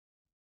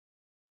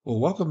Well,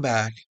 welcome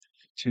back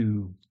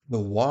to the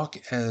Walk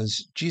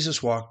as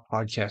Jesus Walked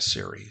podcast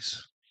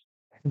series.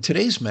 In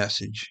today's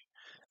message,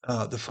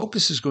 the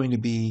focus is going to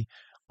be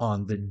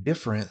on the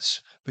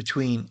difference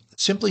between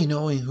simply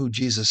knowing who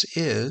Jesus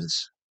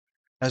is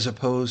as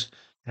opposed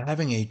to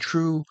having a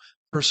true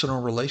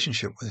personal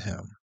relationship with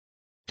him.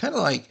 Kind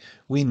of like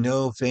we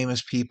know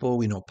famous people,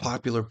 we know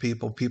popular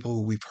people, people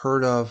who we've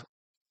heard of,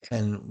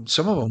 and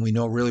some of them we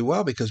know really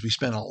well because we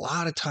spend a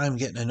lot of time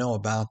getting to know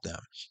about them.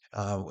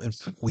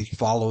 We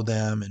follow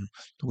them and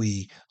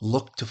we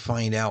look to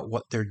find out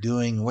what they're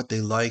doing, what they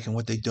like, and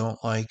what they don't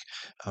like.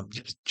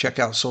 Just check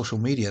out social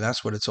media.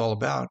 That's what it's all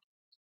about.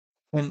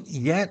 And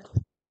yet,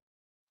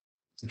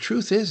 the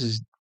truth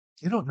is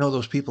you don't know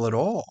those people at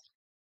all.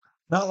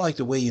 Not like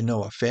the way you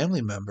know a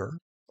family member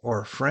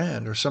or a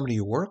friend or somebody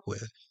you work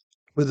with.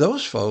 With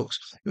those folks,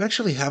 you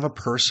actually have a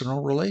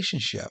personal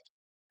relationship.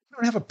 You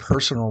don't have a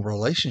personal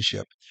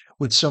relationship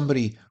with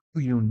somebody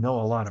who you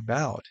know a lot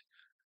about.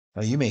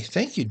 Now, you may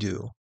think you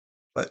do,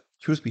 but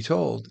truth be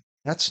told,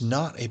 that's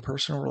not a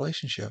personal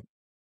relationship.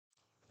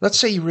 Let's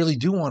say you really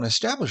do want to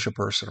establish a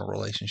personal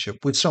relationship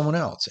with someone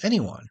else,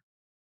 anyone.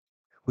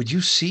 Would you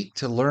seek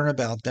to learn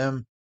about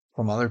them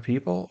from other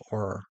people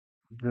or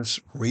just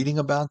reading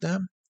about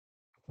them?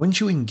 Wouldn't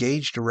you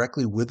engage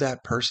directly with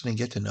that person and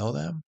get to know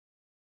them?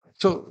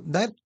 So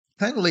that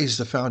kind of lays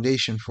the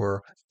foundation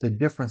for the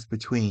difference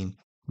between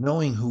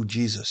knowing who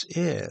Jesus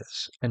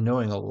is and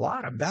knowing a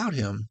lot about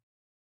him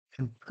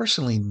and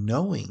personally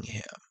knowing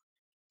him.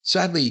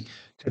 Sadly,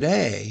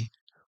 today,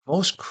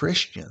 most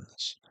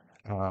Christians,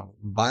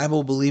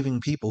 Bible believing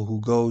people who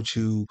go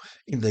to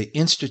the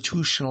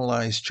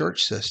institutionalized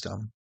church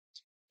system,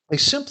 they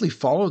simply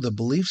follow the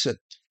beliefs that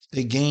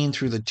they gain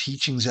through the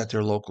teachings at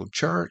their local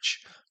church,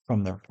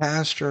 from their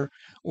pastor,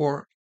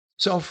 or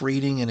self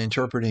reading and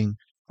interpreting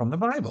from the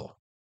Bible.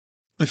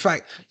 In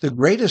fact, the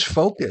greatest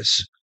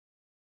focus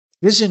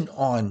isn't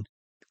on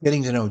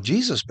getting to know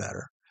Jesus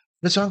better,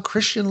 it's on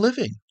Christian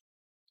living,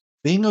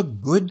 being a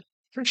good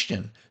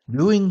Christian,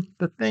 doing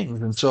the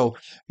things. And so,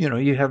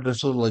 you have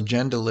this little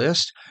agenda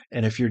list.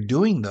 And if you're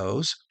doing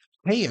those,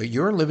 hey,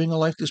 you're living a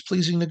life that's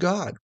pleasing to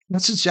God.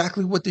 That's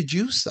exactly what the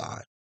Jews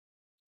thought.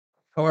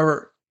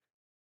 However,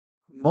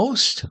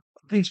 most of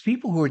these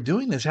people who are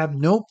doing this have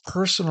no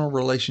personal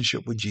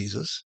relationship with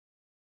Jesus.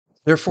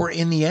 Therefore,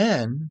 in the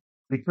end,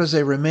 because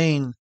they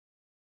remain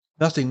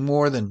nothing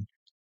more than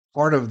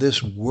part of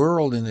this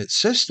world and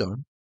its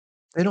system,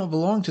 they don't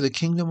belong to the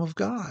kingdom of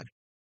God.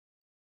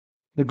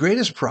 The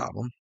greatest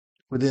problem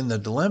within the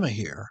dilemma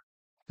here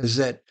is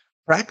that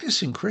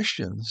practicing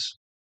Christians,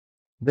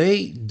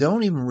 they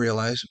don't even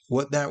realize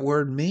what that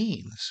word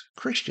means,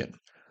 Christian.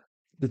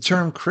 The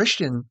term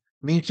Christian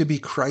means to be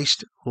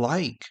Christ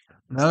like.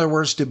 In other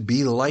words, to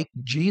be like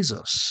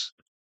Jesus.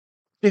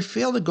 They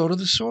fail to go to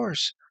the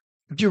source.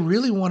 If you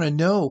really want to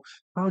know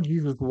how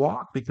Jesus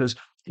walked, because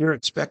you're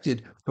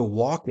expected to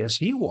walk as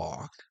he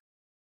walked,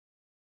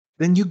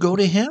 then you go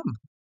to him.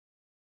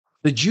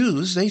 The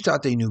Jews, they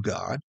thought they knew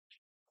God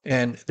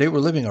and they were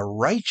living a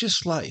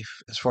righteous life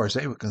as far as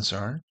they were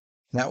concerned.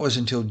 That was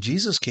until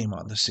Jesus came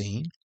on the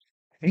scene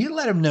and he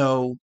let them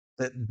know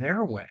that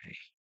their way,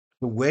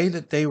 the way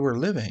that they were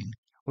living,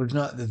 was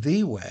not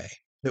the way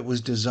that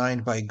was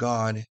designed by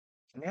God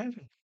in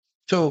heaven.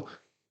 So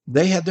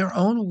they had their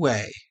own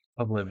way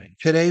of living.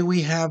 Today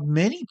we have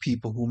many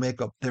people who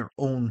make up their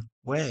own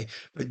way.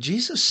 But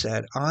Jesus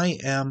said, I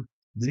am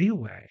the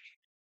way,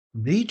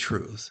 the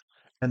truth,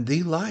 and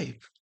the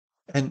life.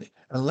 And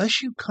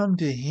unless you come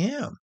to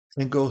him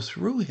and go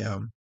through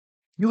him,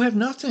 you have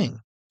nothing,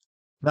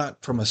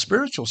 not from a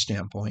spiritual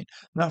standpoint,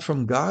 not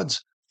from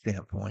God's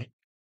standpoint.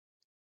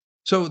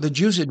 So the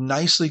Jews had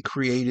nicely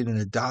created and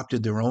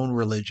adopted their own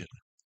religion,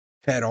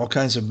 had all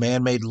kinds of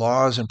man made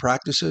laws and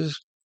practices,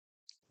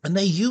 and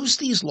they used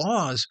these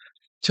laws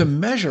to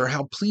measure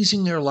how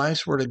pleasing their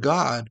lives were to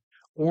God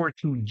or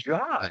to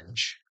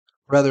judge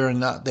whether or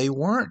not they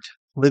weren't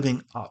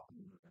living up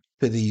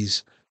to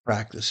these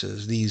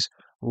practices, these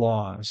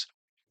laws.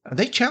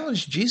 They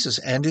challenged Jesus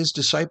and his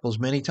disciples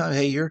many times.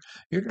 Hey, your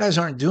guys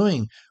aren't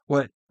doing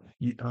what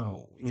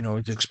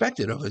is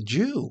expected of a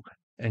Jew.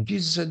 And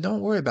Jesus said,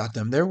 "Don't worry about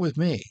them. They're with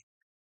me."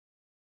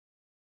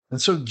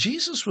 And so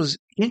Jesus was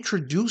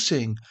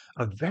introducing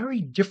a very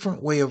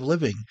different way of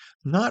living,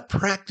 not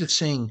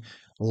practicing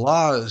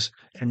laws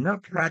and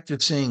not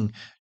practicing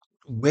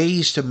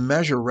ways to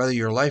measure whether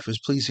your life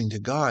is pleasing to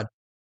God.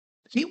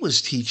 He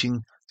was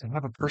teaching to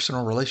have a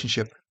personal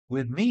relationship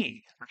with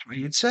me. That's what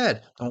he had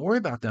said. Don't worry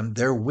about them.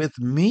 They're with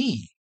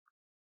me.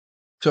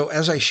 So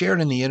as I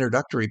shared in the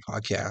introductory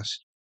podcast,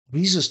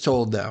 Jesus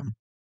told them,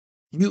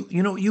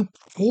 you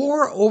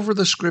pore over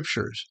the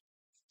scriptures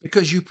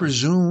because you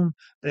presume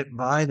that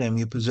by them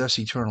you possess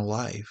eternal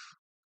life.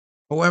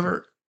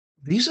 However,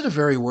 these are the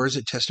very words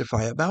that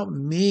testify about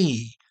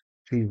me,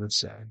 Jesus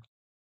said.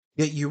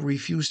 Yet you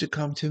refuse to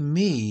come to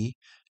me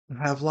and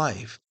have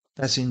life.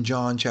 That's in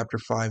John chapter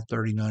 5,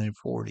 39 and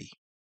 40.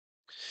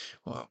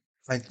 Well,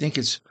 I think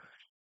it's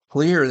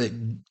clear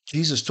that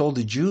Jesus told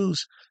the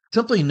Jews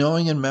Simply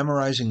knowing and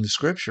memorizing the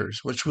scriptures,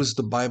 which was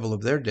the Bible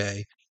of their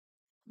day,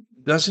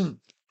 doesn't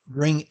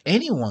bring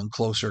anyone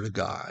closer to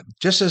God,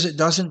 just as it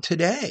doesn't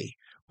today.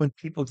 When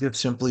people just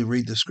simply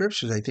read the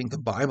scriptures, they think the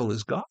Bible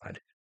is God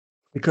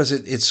because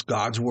it's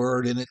God's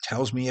word and it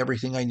tells me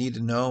everything I need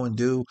to know and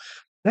do.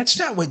 That's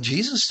not what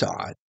Jesus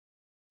taught.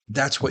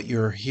 That's what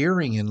you're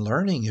hearing and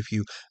learning if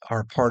you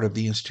are part of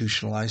the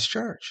institutionalized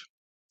church.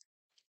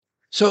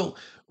 So,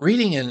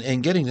 reading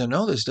and getting to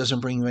know this doesn't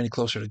bring you any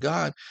closer to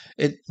God.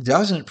 It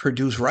doesn't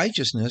produce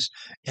righteousness,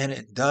 and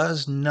it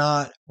does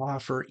not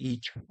offer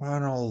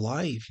eternal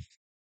life.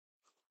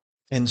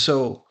 And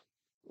so,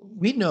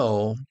 we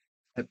know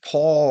that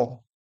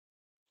Paul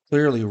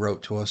clearly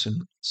wrote to us in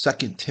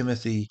 2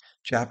 Timothy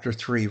chapter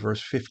 3,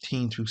 verse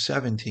 15 through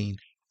 17,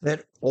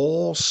 that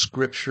all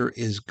scripture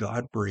is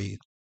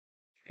God-breathed.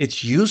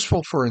 It's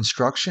useful for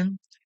instruction,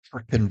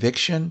 for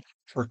conviction,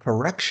 for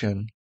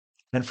correction,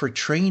 and for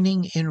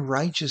training in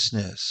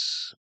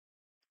righteousness,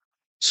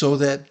 so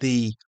that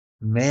the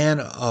man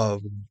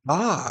of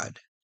God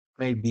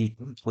may be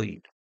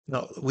complete.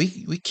 No,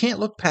 we can't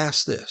look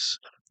past this.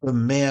 The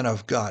man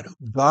of God,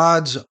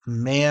 God's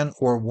man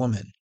or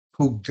woman,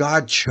 who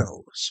God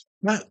chose.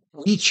 Not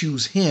we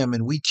choose him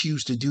and we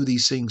choose to do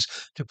these things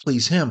to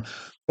please him,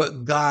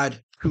 but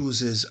God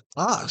chooses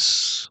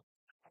us.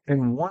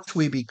 And once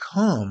we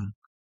become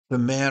the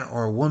man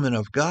or woman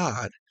of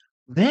God,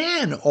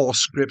 then all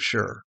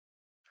scripture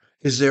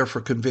is there for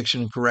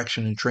conviction and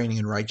correction and training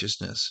in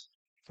righteousness.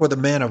 For the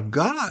man of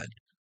God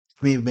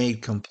to be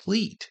made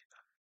complete,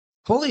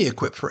 fully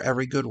equipped for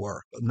every good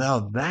work.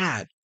 Now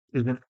that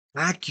is an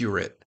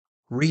accurate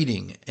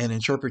reading and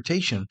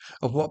interpretation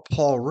of what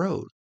Paul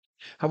wrote.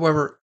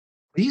 However,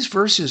 these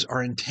verses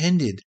are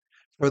intended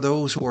for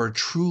those who are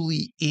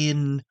truly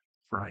in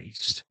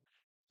Christ,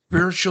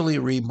 spiritually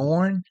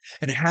reborn,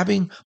 and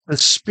having the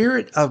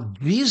Spirit of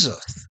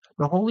Jesus,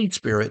 the Holy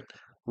Spirit,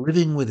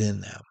 living within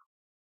them.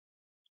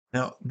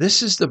 Now,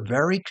 this is the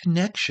very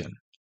connection,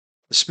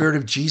 the Spirit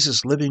of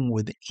Jesus living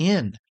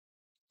within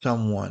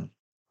someone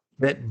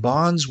that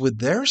bonds with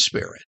their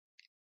spirit.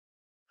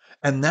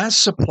 And that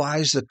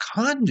supplies the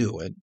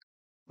conduit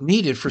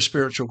needed for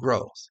spiritual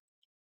growth.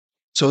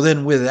 So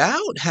then,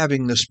 without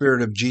having the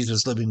Spirit of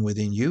Jesus living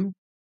within you,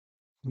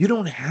 you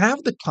don't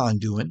have the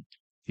conduit.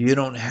 You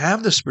don't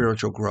have the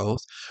spiritual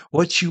growth.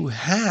 What you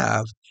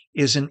have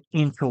is an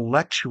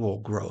intellectual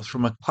growth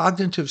from a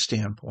cognitive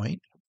standpoint.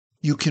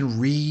 You can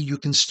read, you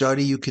can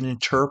study, you can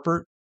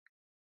interpret,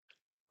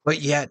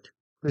 but yet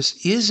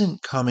this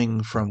isn't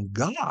coming from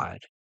God.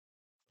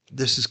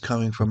 This is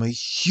coming from a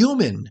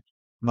human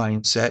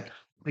mindset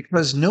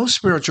because no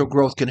spiritual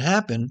growth can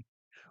happen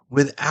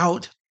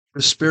without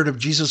the Spirit of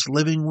Jesus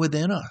living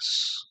within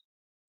us.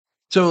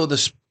 So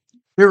the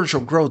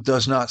spiritual growth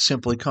does not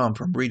simply come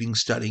from reading,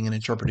 studying, and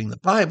interpreting the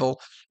Bible,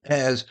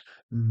 as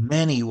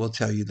many will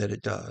tell you that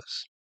it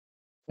does.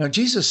 Now,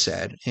 Jesus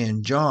said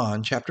in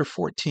John chapter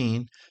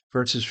 14,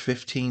 verses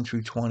 15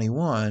 through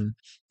 21,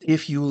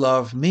 "If you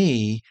love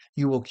me,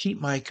 you will keep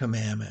my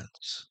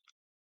commandments.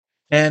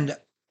 And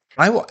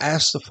I will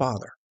ask the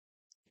Father,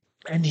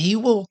 and he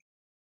will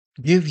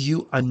give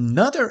you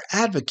another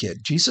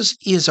advocate." Jesus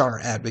is our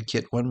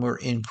advocate when we're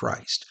in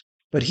Christ.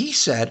 But he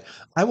said,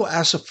 "I will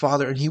ask the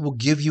Father, and he will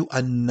give you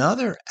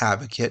another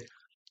advocate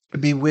to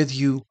be with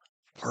you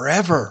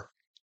forever."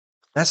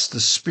 That's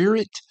the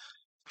Spirit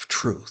of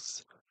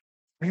truth.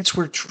 That's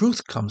where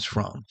truth comes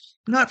from,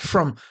 not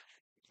from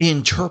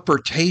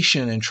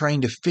interpretation and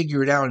trying to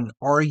figure it out and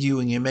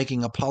arguing and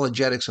making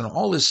apologetics and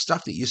all this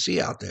stuff that you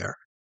see out there.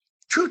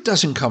 Truth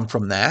doesn't come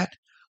from that.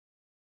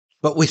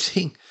 But we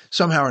think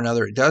somehow or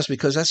another it does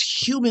because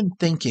that's human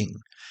thinking.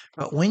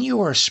 But when you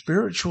are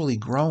spiritually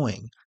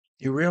growing,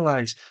 you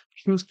realize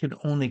truth can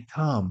only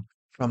come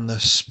from the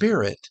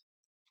Spirit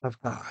of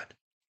God,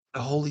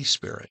 the Holy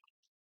Spirit.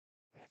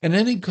 And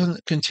then he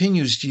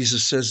continues,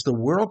 Jesus says, the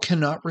world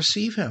cannot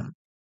receive him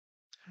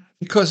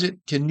because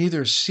it can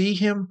neither see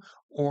him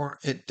or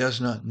it does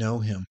not know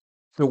him.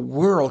 The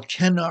world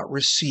cannot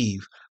receive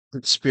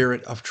the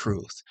Spirit of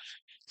truth.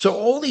 So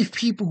all these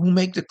people who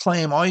make the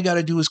claim, all you got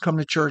to do is come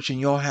to church and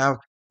you'll have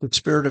the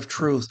Spirit of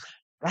truth,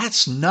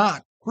 that's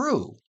not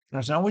true.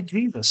 That's not what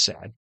Jesus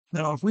said.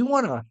 Now, if we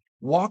want to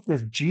walk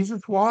as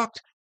Jesus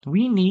walked,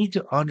 we need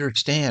to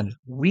understand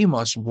we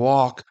must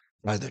walk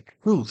by the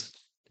truth,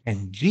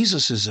 and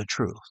Jesus is the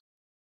truth.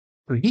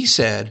 So he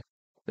said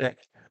that,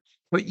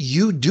 but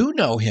you do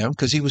know him,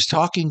 because he was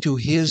talking to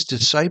his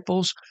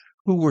disciples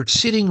who were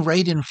sitting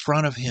right in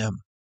front of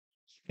him.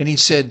 And he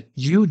said,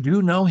 you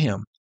do know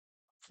him,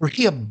 for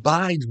he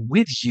abides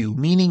with you,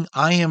 meaning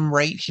I am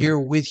right here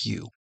with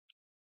you,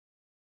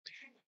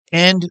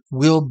 and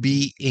will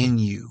be in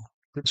you.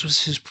 This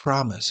was his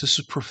promise. This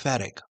is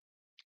prophetic.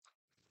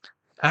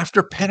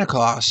 After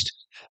Pentecost,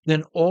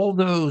 then all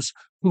those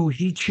who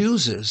he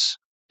chooses,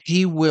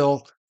 he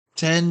will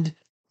send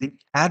the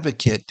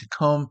advocate to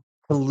come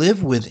to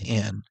live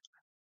within,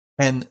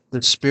 and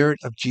the Spirit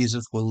of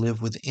Jesus will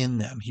live within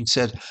them. He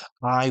said,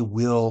 I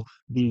will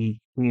be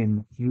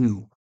in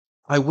you.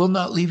 I will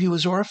not leave you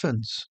as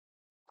orphans.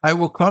 I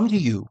will come to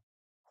you.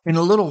 In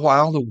a little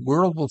while, the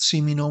world will see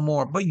me no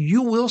more, but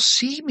you will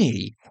see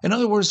me. In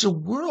other words, the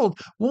world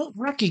won't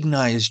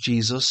recognize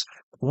Jesus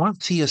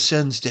once he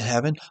ascends to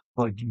heaven,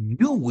 but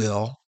you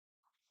will,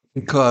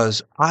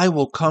 because I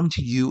will come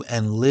to you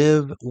and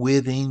live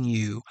within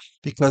you.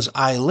 Because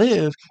I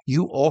live,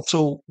 you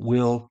also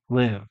will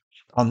live.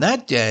 On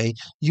that day,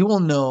 you will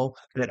know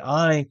that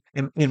I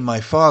am in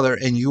my Father,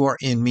 and you are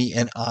in me,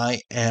 and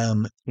I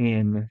am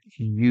in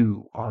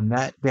you. On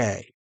that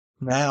day.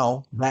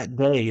 Now, that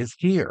day is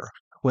here.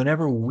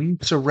 Whenever we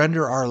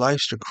surrender our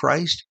lives to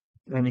Christ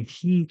and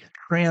he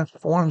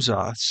transforms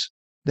us,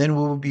 then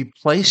we will be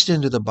placed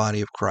into the body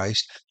of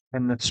Christ,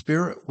 and the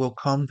Spirit will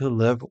come to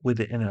live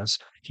within us.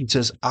 He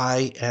says,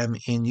 I am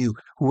in you.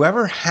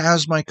 Whoever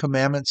has my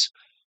commandments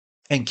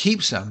and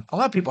keeps them, a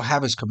lot of people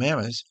have his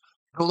commandments.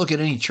 Go look at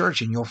any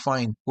church and you'll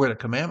find where the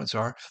commandments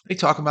are. They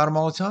talk about them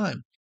all the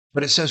time.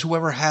 But it says,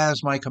 whoever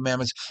has my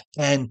commandments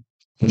and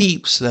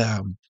keeps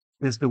them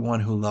is the one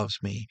who loves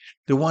me.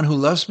 The one who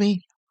loves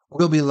me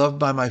will be loved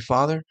by my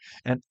Father,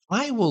 and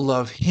I will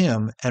love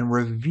him and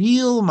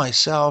reveal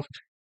myself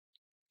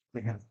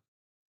to him.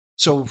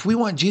 So if we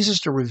want Jesus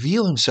to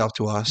reveal himself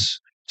to us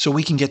so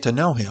we can get to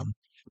know him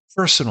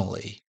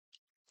personally,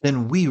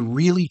 then we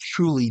really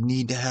truly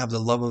need to have the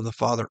love of the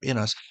Father in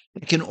us.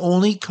 It can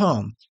only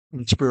come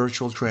in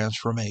spiritual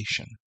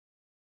transformation.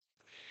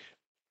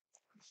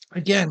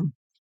 Again,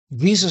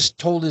 Jesus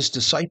told his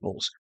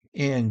disciples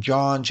in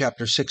John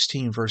chapter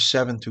 16, verse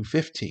 7 through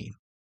 15,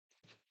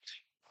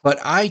 but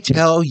I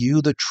tell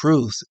you the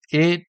truth,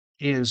 it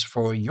is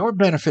for your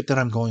benefit that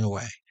I'm going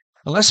away.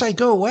 Unless I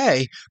go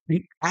away,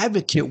 the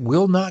advocate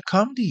will not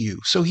come to you.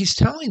 So he's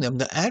telling them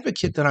the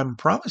advocate that I'm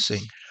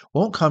promising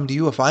won't come to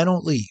you if I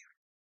don't leave.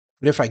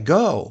 But if I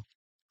go,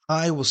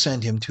 I will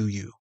send him to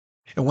you.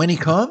 And when he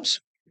comes,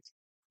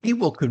 he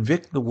will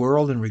convict the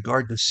world in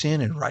regard to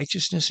sin and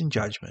righteousness and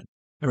judgment.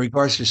 In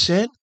regards to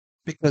sin,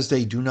 because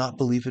they do not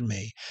believe in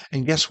me.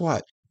 And guess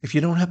what? If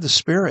you don't have the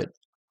Spirit,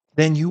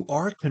 then you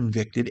are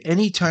convicted.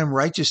 Anytime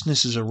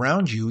righteousness is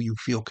around you, you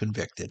feel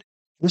convicted.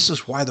 This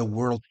is why the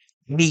world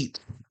hates,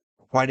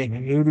 why they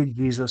hated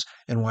Jesus,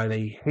 and why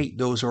they hate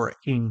those who are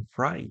in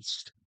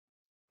Christ.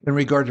 In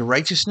regard to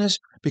righteousness,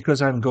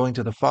 because I'm going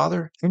to the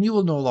Father, and you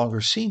will no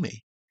longer see me.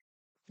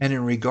 And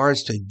in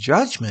regards to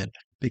judgment,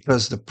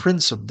 because the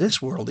prince of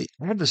this world, the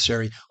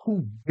adversary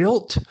who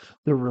built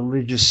the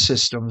religious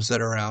systems that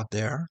are out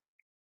there,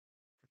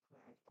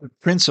 the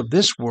prince of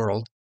this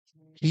world,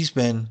 he's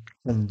been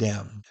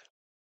condemned.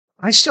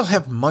 I still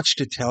have much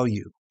to tell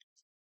you,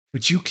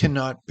 but you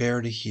cannot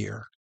bear to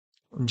hear.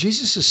 And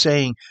Jesus is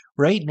saying,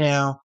 right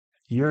now,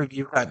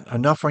 you've got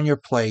enough on your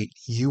plate.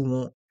 You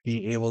won't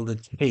be able to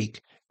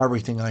take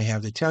everything I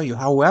have to tell you.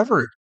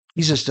 However,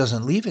 Jesus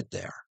doesn't leave it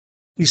there.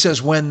 He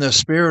says, when the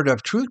Spirit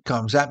of truth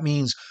comes, that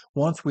means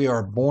once we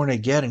are born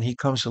again and he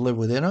comes to live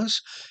within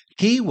us,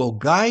 he will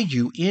guide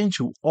you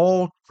into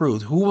all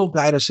truth. Who will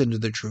guide us into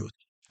the truth?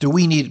 Do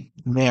we need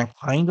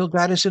mankind to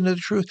guide us into the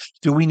truth?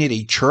 Do we need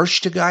a church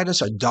to guide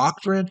us, a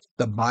doctrine,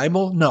 the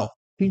Bible? No.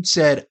 He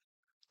said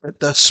that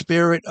the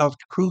Spirit of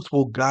truth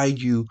will guide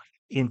you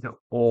into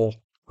all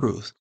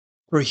truth.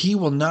 For he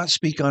will not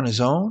speak on his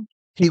own.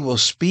 He will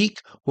speak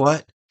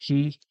what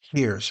he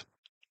hears.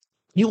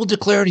 He will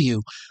declare to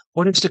you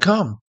what is to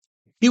come.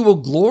 He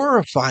will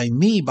glorify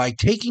me by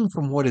taking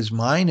from what is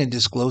mine and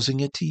disclosing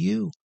it to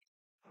you.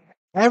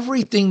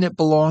 Everything that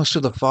belongs to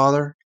the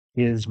Father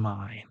is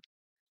mine.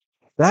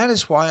 That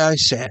is why I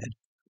said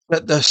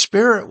that the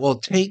Spirit will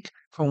take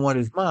from what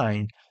is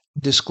mine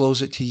and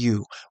disclose it to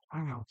you.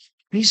 Wow.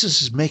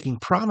 Jesus is making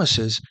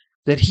promises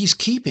that he's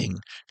keeping,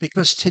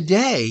 because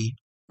today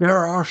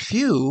there are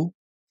few,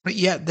 but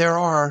yet there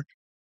are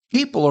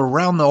people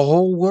around the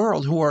whole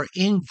world who are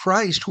in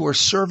Christ, who are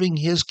serving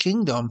his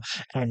kingdom,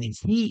 and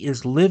he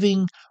is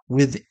living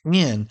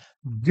within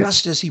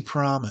just as he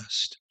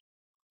promised.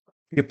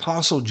 The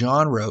Apostle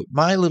John wrote,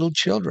 my little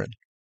children,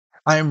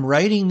 I am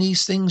writing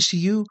these things to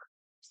you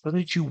so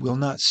that you will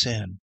not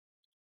sin.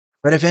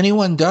 But if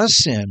anyone does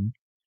sin,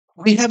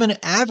 we have an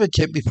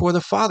advocate before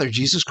the Father,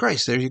 Jesus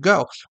Christ. There you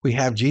go. We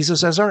have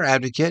Jesus as our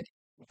advocate,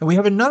 and we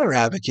have another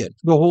advocate,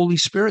 the Holy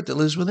Spirit that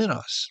lives within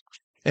us.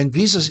 And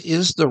Jesus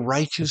is the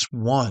righteous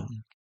one.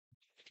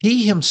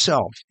 He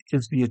himself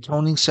is the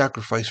atoning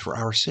sacrifice for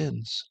our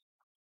sins.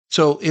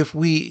 So if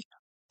we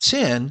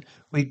sin,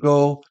 we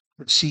go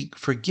to seek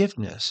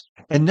forgiveness.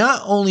 And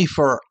not only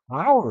for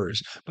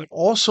ours, but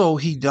also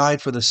he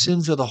died for the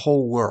sins of the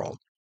whole world.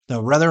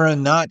 Now, whether or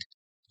not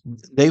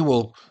they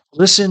will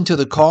listen to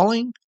the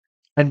calling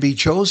and be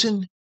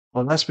chosen,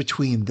 well, that's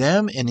between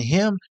them and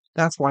him.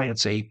 That's why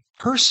it's a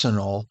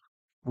personal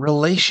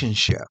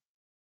relationship.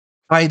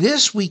 By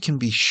this, we can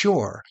be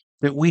sure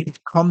that we've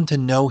come to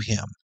know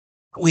him.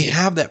 We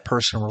have that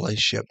personal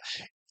relationship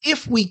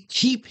if we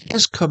keep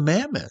his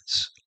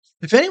commandments.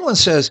 If anyone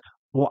says,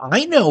 well,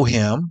 I know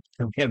him,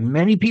 and we have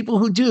many people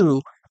who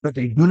do, but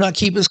they do not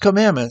keep his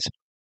commandments,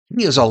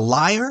 he is a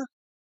liar,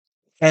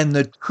 and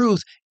the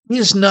truth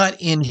is not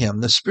in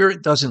him. The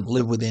Spirit doesn't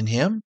live within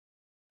him,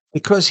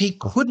 because he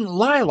couldn't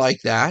lie like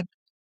that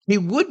He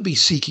would be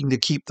seeking to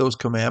keep those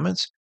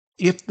commandments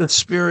if the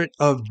Spirit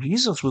of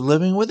Jesus was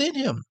living within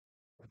him.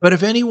 But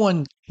if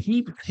anyone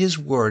keeps his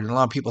word, and a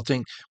lot of people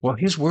think, well,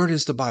 his word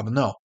is the Bible.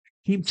 No,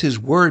 keeps his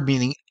word,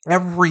 meaning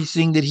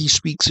everything that he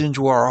speaks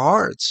into our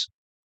hearts.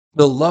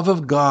 The love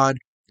of God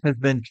has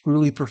been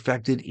truly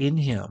perfected in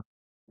him.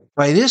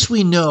 By this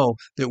we know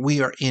that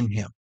we are in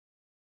him.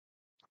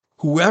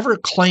 Whoever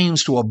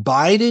claims to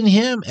abide in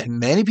him, and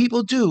many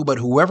people do, but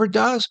whoever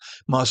does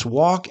must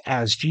walk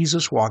as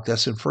Jesus walked.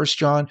 That's in 1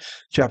 John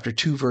chapter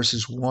 2,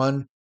 verses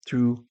 1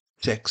 through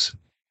 6.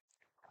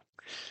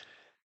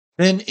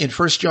 Then in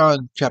 1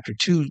 John chapter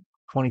 2,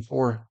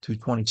 24 through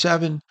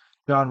 27,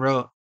 John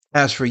wrote,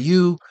 "As for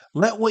you,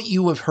 let what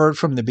you have heard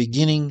from the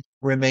beginning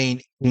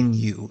remain in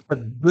you." The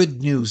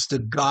good news, the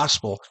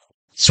gospel,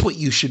 it's what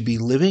you should be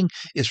living,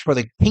 is for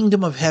the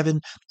kingdom of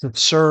heaven to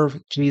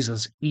serve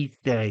Jesus each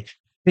day,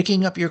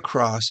 picking up your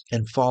cross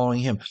and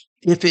following him.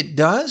 If it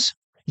does,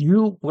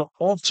 you will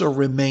also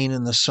remain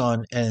in the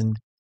Son and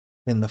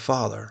in the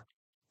Father.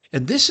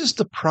 And this is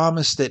the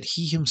promise that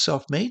he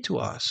himself made to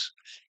us,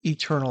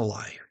 eternal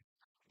life.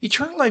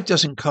 Eternal life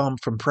doesn't come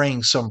from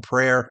praying some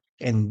prayer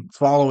and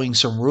following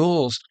some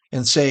rules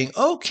and saying,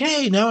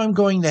 okay, now I'm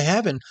going to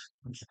heaven.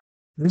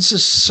 This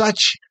is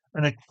such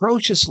an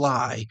atrocious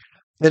lie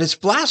that it's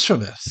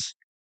blasphemous,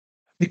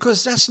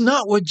 because that's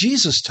not what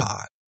Jesus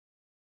taught.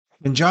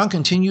 And John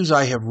continues,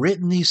 "I have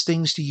written these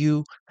things to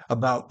you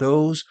about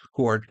those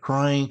who are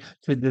trying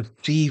to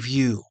deceive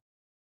you."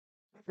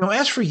 Now,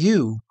 as for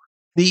you,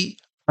 the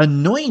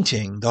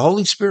anointing, the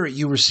Holy Spirit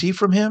you receive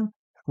from him,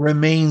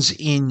 remains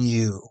in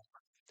you.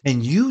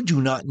 And you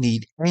do not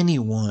need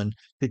anyone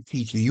to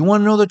teach you. You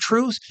want to know the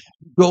truth?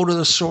 Go to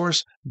the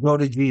source, go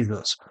to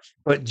Jesus.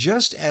 But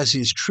just as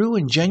his true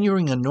and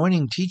genuine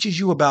anointing teaches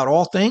you about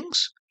all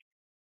things,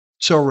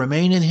 so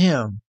remain in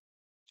him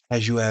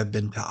as you have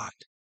been taught.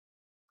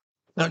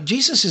 Now,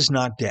 Jesus is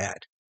not dead.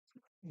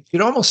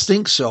 You'd almost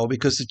think so,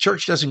 because the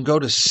church doesn't go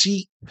to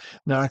seek.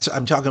 Now,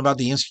 I'm talking about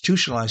the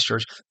institutionalized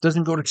church,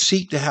 doesn't go to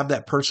seek to have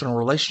that personal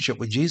relationship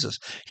with Jesus.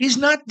 He's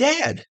not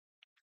dead.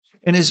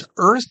 And his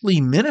earthly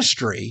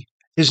ministry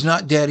is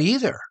not dead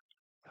either.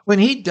 When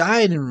he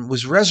died and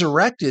was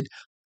resurrected,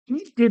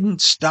 he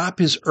didn't stop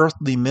his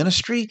earthly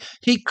ministry.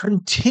 He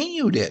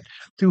continued it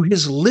through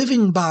his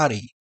living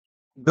body.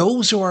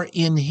 Those who are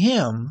in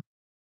him,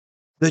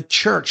 the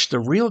church, the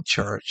real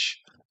church,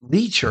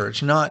 the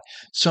church, not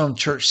some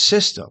church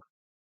system.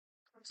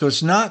 So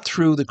it's not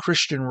through the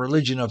Christian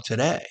religion of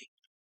today.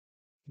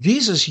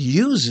 Jesus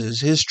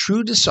uses his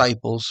true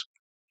disciples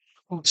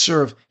who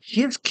serve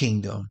his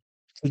kingdom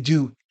to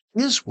do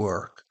his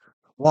work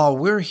while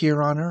we're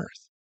here on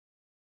earth.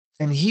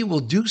 And he will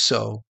do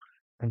so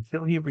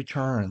until he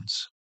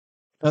returns.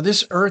 Now,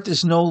 this earth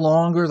is no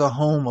longer the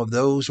home of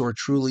those who are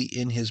truly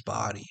in his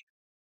body.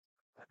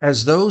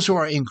 As those who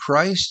are in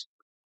Christ,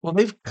 well,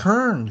 they've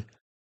turned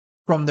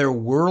from their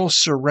world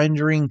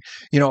surrendering,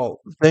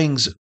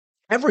 things,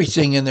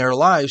 everything in their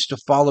lives to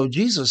follow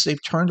Jesus.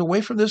 They've turned away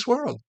from this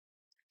world.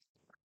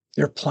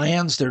 Their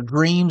plans, their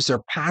dreams,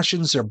 their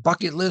passions, their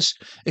bucket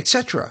list,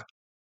 etc.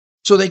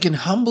 So they can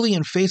humbly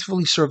and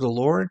faithfully serve the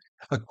Lord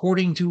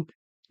according to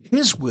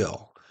his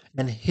will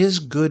and his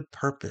good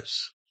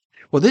purpose.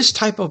 Well, this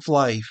type of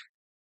life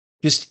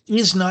just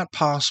is not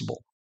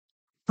possible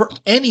for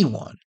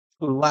anyone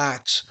who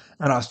lacks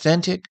an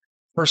authentic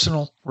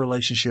personal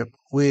relationship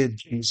with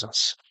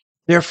Jesus.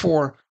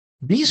 Therefore,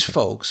 these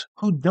folks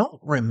who don't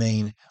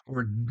remain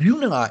or do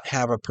not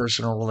have a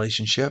personal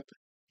relationship,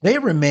 they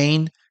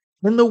remain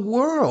in the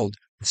world,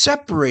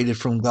 separated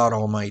from God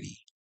Almighty.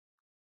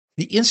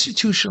 The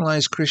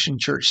institutionalized Christian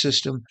church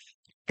system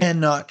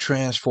cannot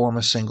transform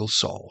a single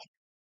soul.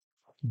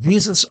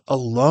 Jesus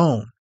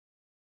alone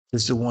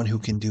is the one who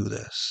can do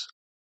this.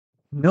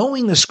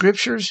 Knowing the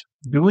scriptures,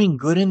 doing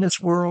good in this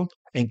world,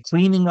 and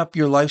cleaning up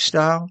your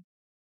lifestyle,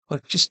 well,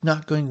 it's just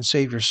not going to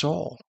save your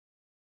soul.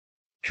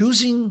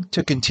 Choosing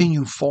to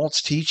continue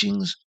false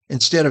teachings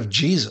instead of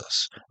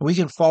Jesus, we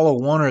can follow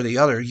one or the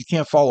other. You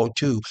can't follow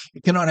two.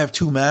 You cannot have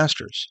two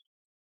masters.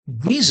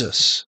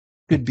 Jesus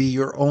could be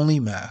your only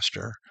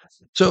master.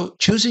 So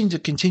choosing to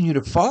continue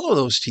to follow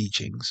those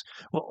teachings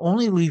will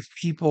only leave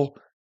people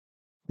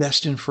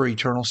destined for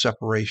eternal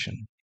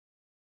separation,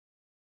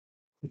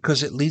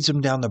 because it leads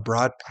them down the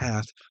broad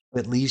path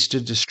that leads to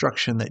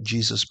destruction that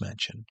Jesus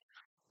mentioned.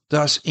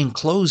 Thus, in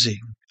closing,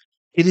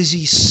 it is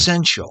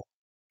essential,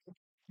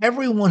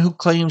 everyone who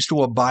claims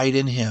to abide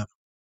in him,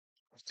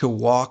 to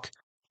walk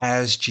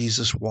as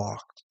Jesus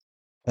walked.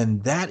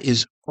 And that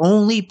is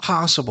only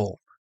possible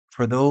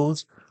for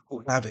those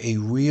who have a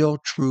real,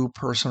 true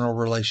personal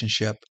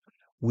relationship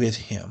with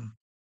him,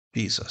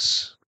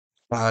 Jesus.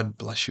 God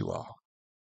bless you all.